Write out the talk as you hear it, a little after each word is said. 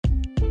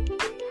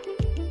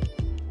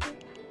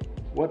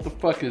What the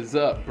fuck is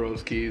up,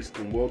 broskies,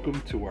 and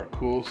welcome to our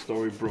Cool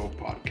Story Bro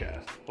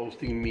podcast,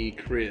 hosting me,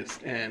 Chris,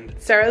 and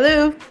Sarah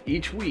Lou.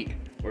 Each week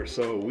or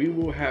so, we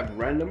will have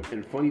random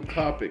and funny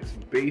topics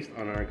based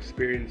on our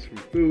experience from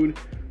food,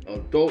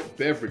 adult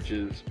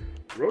beverages,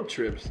 road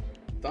trips,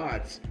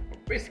 thoughts, or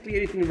basically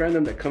anything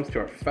random that comes to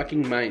our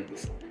fucking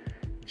minds.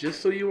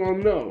 Just so you all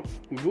know,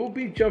 we will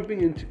be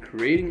jumping into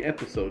creating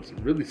episodes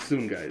really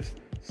soon, guys,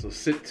 so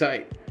sit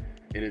tight.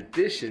 In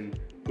addition,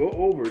 go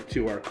over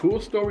to our Cool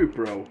Story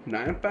Bro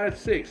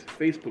 956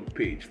 Facebook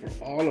page for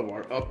all of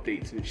our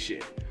updates and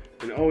shit.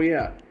 And oh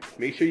yeah,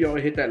 make sure y'all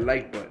hit that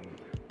like button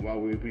while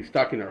we be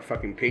stalking our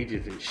fucking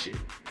pages and shit.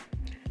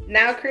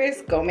 Now,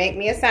 Chris, go make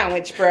me a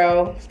sandwich,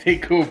 bro. Stay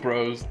cool,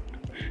 bros.